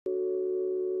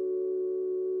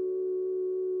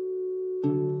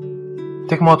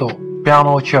Takemoto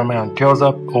Piano chairman tears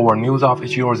up over news of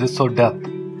Ichiro Zaitsu's death.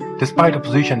 Despite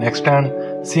opposition extend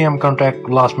CM contract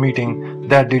last meeting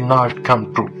that did not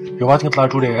come true. You're watching it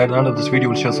live today. At the end of this video,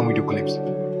 we'll share some video clips.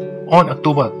 On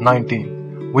October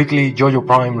 19, Weekly Jojo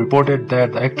Prime reported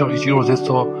that the actor Ichiro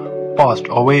Zaitsu passed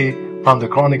away from the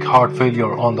chronic heart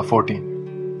failure on the 14th.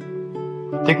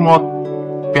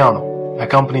 Takemoto Piano, a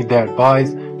company that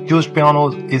buys used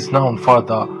pianos, is known for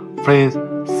the phrase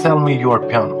 "Sell me your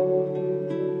piano."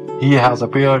 He has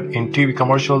appeared in TV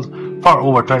commercials for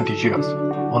over 20 years.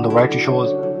 On the variety shows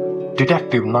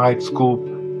Detective Night Scoop,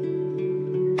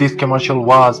 this commercial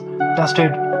was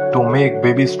tested to make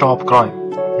babies stop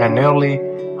crying, and nearly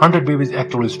 100 babies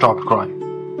actually stopped crying.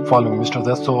 Following Mr.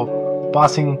 Zaitsu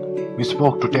passing, we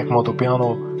spoke to Takemoto Piano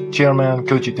chairman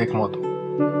Kyoichi Takemoto.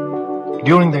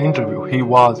 During the interview, he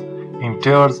was in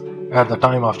tears at the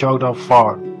time of choked up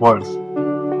for words.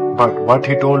 But what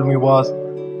he told me was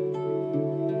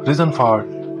reason for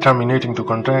terminating the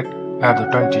contract at the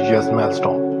 20 years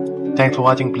milestone. Thanks for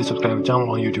watching. Please subscribe to the channel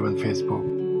on YouTube and Facebook.